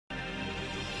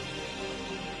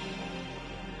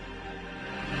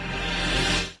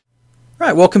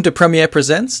Right, welcome to Premier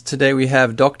Presents. Today we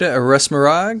have Dr. Erez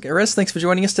Morag. Erez, thanks for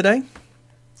joining us today.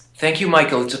 Thank you,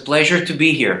 Michael. It's a pleasure to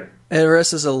be here.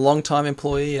 Erez is a long-time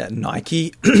employee at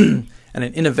Nike and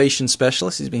an innovation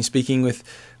specialist. He's been speaking with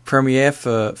Premier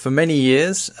for many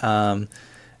years and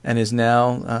is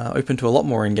now open to a lot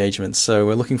more engagements. So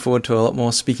we're looking forward to a lot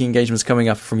more speaking engagements coming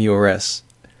up from you, Erez.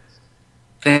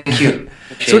 Thank you.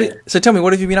 So tell me,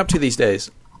 what have you been up to these days?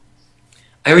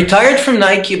 I retired from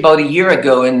Nike about a year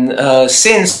ago, and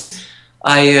since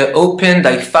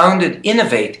I founded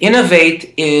Innovate.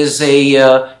 Innovate is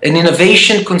an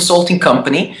innovation consulting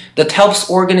company that helps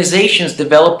organizations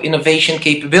develop innovation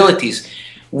capabilities.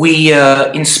 We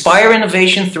inspire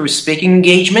innovation through speaking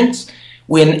engagements.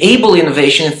 We enable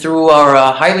innovation through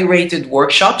our highly rated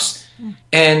workshops,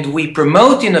 and we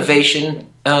promote innovation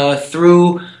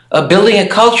through building a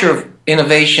culture of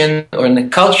innovation or a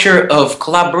culture of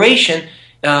collaboration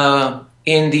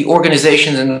in the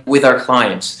organizations and with our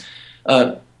clients.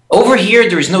 Over here,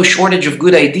 there is no shortage of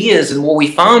good ideas, and what we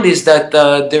found is that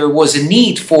there was a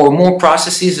need for more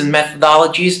processes and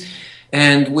methodologies,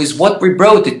 and with what we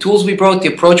brought, the tools we brought,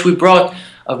 the approach we brought,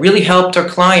 really helped our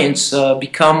clients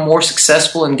become more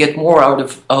successful and get more out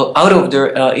of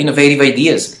their innovative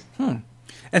ideas.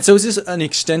 And so is this an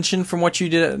extension from what you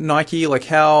did at Nike? Like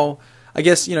how, I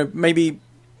guess, maybe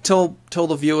tell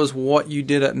the viewers what you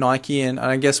did at Nike and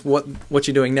I guess what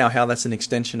you're doing now, how that's an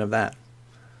extension of that.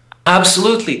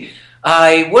 Absolutely.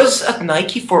 I was at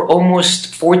Nike for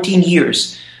almost 14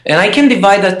 years, and I can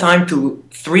divide that time to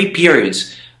 3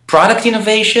 periods: product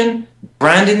innovation,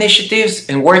 brand initiatives,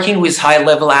 and working with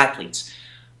high-level athletes.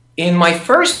 In my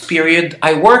first period,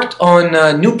 I worked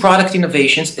on new product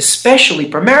innovations,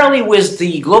 primarily with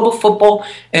the global football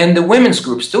and the women's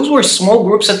groups. Those were small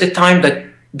groups at the time that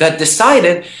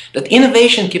decided that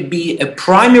innovation could be a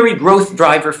primary growth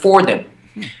driver for them.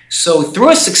 So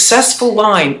through a successful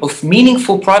line of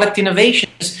meaningful product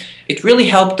innovations, it really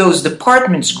helped those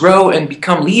departments grow and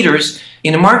become leaders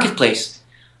in the marketplace.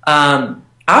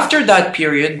 After that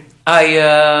period,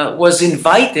 I was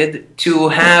invited to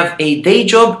have a day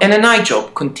job and a night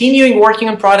job, continuing working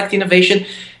on product innovation,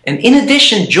 and in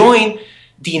addition join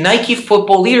the Nike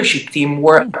football leadership team,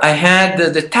 where I had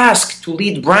the task to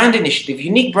lead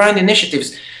unique brand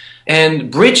initiatives, and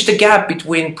bridge the gap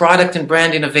between product and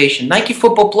brand innovation. Nike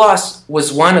Football Plus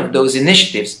was one of those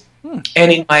initiatives.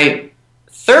 And in my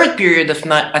third period at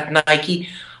Nike,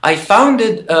 I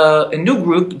founded a new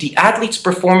group, the Athletes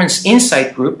Performance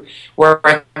Insight Group, where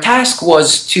our task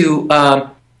was to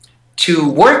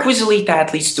work with elite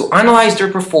athletes to analyze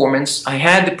their performance. I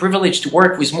had the privilege to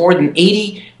work with more than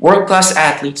 80 world-class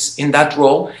athletes in that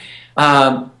role,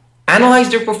 analyze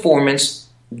their performance,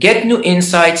 get new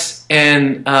insights,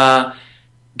 improve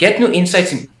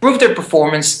their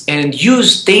performance, and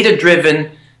use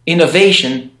data-driven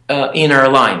innovation in our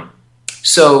line.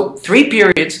 So 3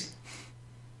 periods: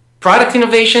 product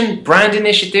innovation, brand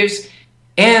initiatives,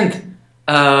 and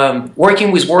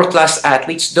working with world-class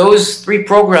athletes. Those 3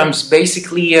 programs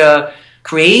basically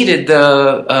created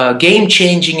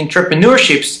game-changing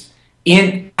entrepreneurships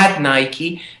at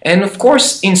Nike, and of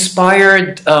course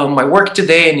inspired my work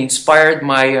today and inspired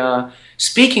my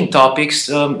speaking topics,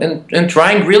 and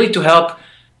trying really to help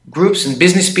groups and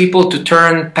business people to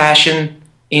turn passion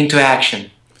into action.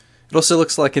 It also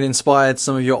looks like it inspired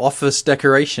some of your office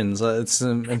decorations. It's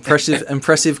an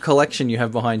impressive collection you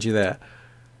have behind you there.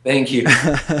 Thank you.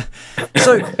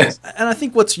 And I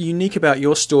think what's unique about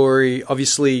your story,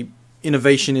 obviously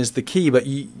innovation is the key, but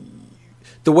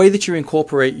the way that you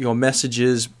incorporate your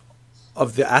messages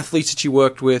of the athletes that you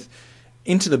worked with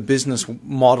into the business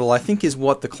model, I think is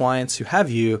what the clients who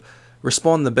have you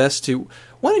respond the best to.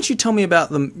 Why don't you tell me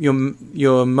about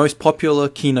your most popular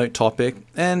keynote topic?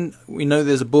 And we know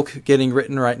there's a book getting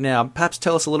written right now. Perhaps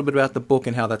tell us a little bit about the book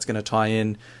and how that's going to tie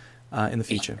in the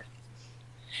future.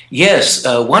 Yes,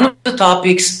 one of the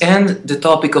topics and the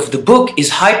topic of the book is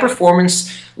high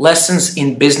performance lessons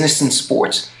in business and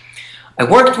sports. I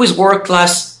worked with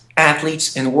world-class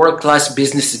athletes and world-class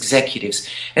business executives.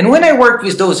 And when I worked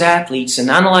with those athletes and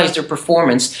analyzed their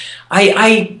performance,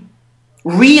 I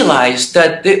realized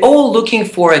that they're all looking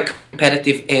for a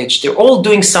competitive edge. They're all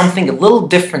doing something a little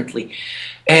differently.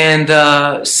 And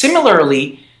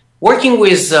similarly, working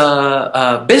with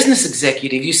a business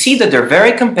executive, you see that they're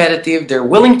very competitive, they're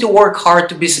willing to work hard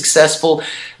to be successful,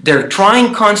 they're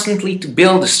trying constantly to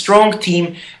build a strong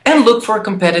team and look for a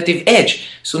competitive edge.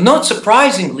 So not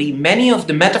surprisingly, many of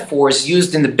the metaphors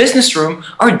used in the business room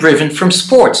are driven from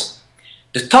sports.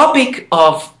 The topic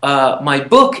of my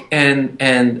book and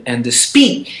the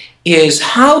speak is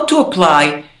how to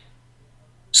apply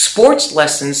sports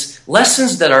lessons,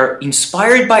 lessons that are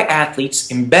inspired by athletes,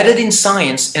 embedded in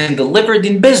science, and delivered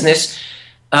in business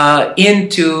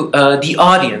into the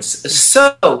audience.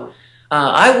 So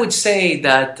I would say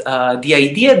that the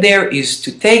idea there is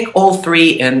to take all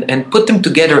three and put them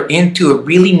together into a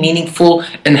really meaningful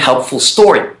and helpful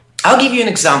story. I'll give you an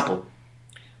example.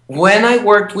 When I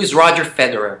worked with Roger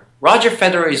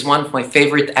Federer is one of my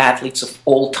favorite athletes of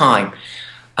all time.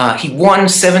 He won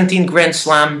 17 Grand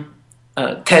Slam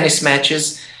tennis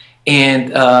matches,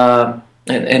 and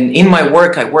in my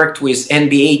work I worked with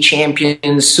NBA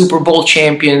champions, Super Bowl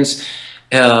champions,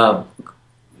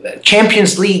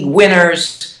 Champions League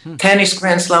winners, tennis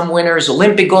Grand Slam winners,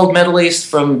 Olympic gold medalists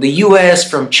from the US,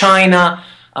 from China,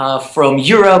 from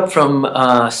Europe, from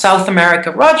South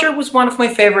America. Roger was one of my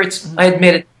favorites, I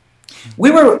admit it.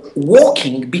 We were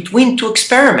walking between two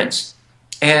experiments.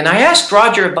 And I asked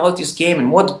Roger about his game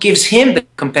and what gives him the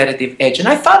competitive edge. And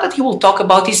I thought that he will talk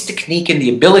about his technique and the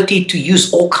ability to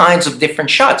use all kinds of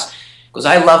different shots. Because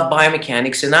I love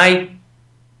biomechanics and I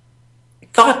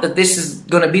thought that this is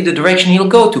going to be the direction he'll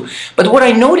go to. But what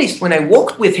I noticed when I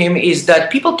walked with him is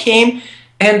that people came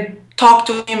and talked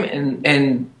to him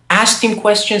and asked him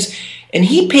questions. And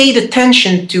he paid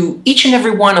attention to each and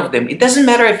every one of them. It doesn't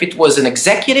matter if it was an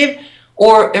executive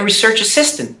or a research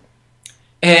assistant.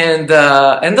 And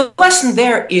the lesson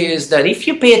there is that if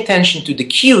you pay attention to the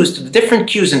cues, to the different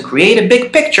cues, and create a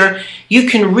big picture, you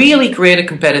can really create a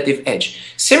competitive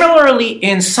edge. Similarly,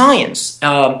 in science,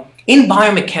 in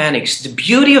biomechanics, the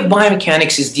beauty of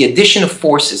biomechanics is the addition of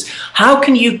forces. How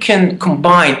can you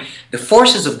combine the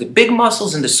forces of the big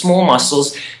muscles and the small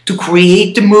muscles to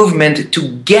create the movement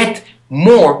to get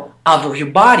more out of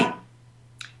your body?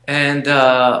 And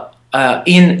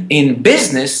in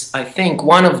business, I think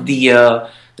one of the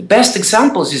best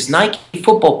examples is Nike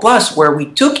Football Plus, where we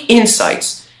took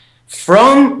insights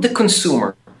from the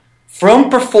consumer, from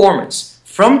performance,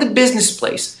 from the business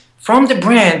place, from the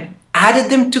brand,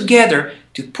 added them together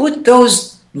to put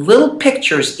those little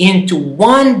pictures into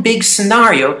one big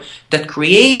scenario that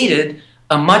created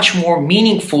a much more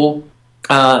meaningful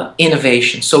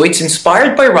innovation. So it's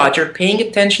inspired by Roger, paying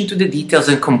attention to the details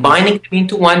and combining them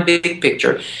into one big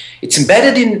picture. It's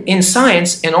embedded in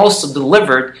science and also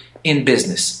delivered in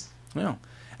business. Yeah.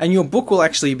 And your book will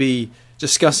actually be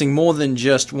discussing more than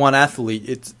just one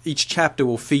athlete. Each chapter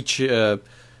will feature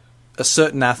a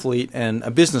certain athlete and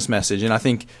a business message. And I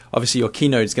think obviously your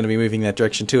keynote is going to be moving in that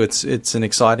direction too. It's an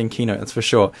exciting keynote, that's for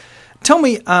sure. Tell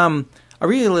me, I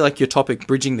really like your topic,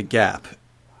 bridging the gap.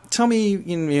 Tell me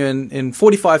in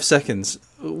 45 seconds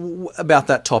about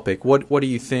that topic. What do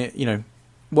you think?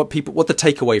 What the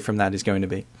takeaway from that is going to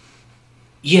be?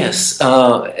 Yes,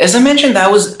 as I mentioned,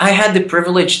 I had the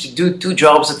privilege to do two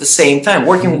jobs at the same time,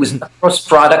 working with across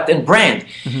product and brand.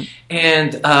 Mm-hmm.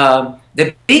 And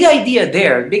the big idea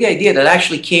that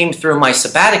actually came through my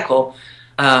sabbatical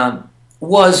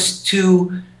was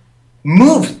to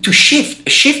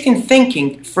shift in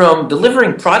thinking from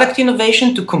delivering product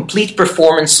innovation to complete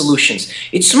performance solutions.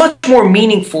 It's much more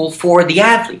meaningful for the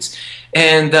athletes.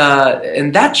 And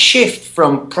that shift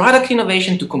from product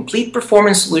innovation to complete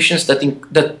performance solutions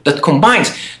that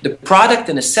combines the product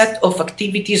and a set of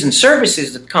activities and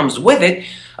services that comes with it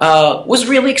was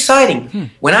really exciting.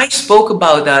 When I spoke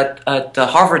about that at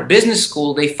Harvard Business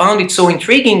School, they found it so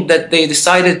intriguing that they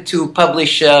decided to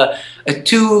publish a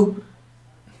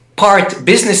two-part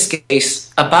business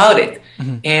case about it.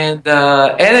 Mm-hmm. And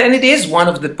it is one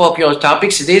of the popular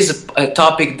topics. It is a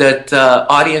topic that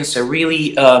audience are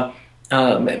really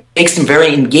makes them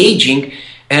very engaging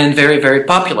and very, very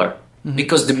popular. Mm-hmm.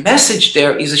 Because the message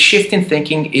there is a shift in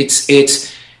thinking.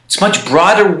 It's much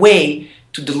broader way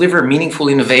to deliver meaningful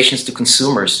innovations to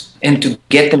consumers and to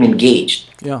get them engaged.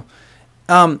 Yeah.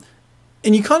 And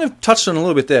you kind of touched on a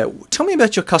little bit there. Tell me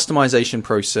about your customization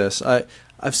process.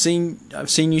 I've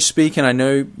seen you speak, and I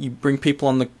know you bring people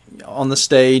on the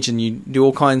stage and you do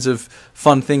all kinds of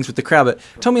fun things with the crowd. But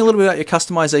tell me a little bit about your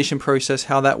customization process,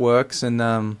 how that works, and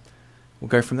we'll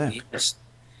go from there. Yes.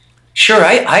 Sure.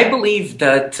 I believe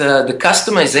that the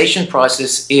customization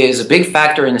process is a big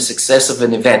factor in the success of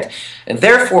an event. And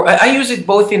therefore, I use it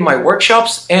both in my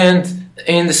workshops and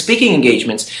in the speaking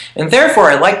engagements. And therefore,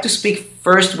 I like to speak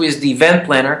first with the event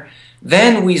planner,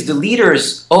 then with the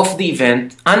leaders of the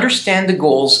event, understand the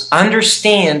goals,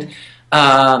 understand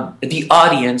the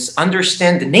audience,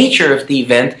 understand the nature of the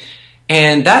event,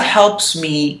 and that helps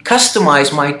me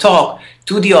customize my talk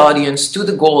to the audience, to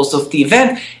the goals of the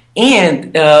event,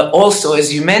 and also,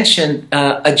 as you mentioned,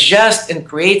 adjust and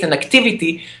create an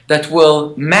activity that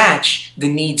will match the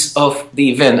needs of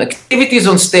the event. Activities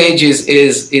on stage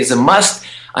is a must.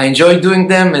 I enjoy doing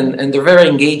them, and they're very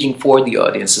engaging for the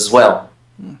audience as well.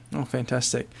 Oh,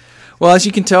 fantastic. Well, as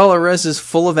you can tell, Erez is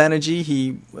full of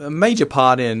energy. A major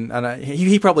part in, and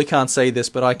he probably can't say this,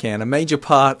 but I can, a major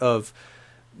part of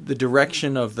the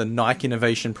direction of the Nike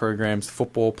innovation programs,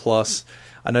 Football Plus.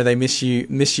 I know they miss you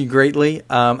greatly.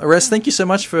 Erez, thank you so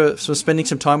much for spending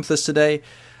some time with us today.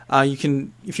 You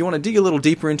can, if you want to dig a little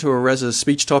deeper into Erez's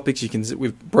speech topics,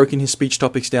 we've broken his speech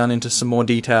topics down into some more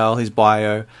detail, his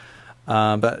bio.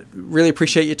 But really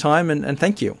appreciate your time and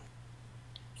thank you.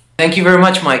 Thank you very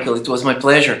much, Michael. It was my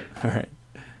pleasure. All right.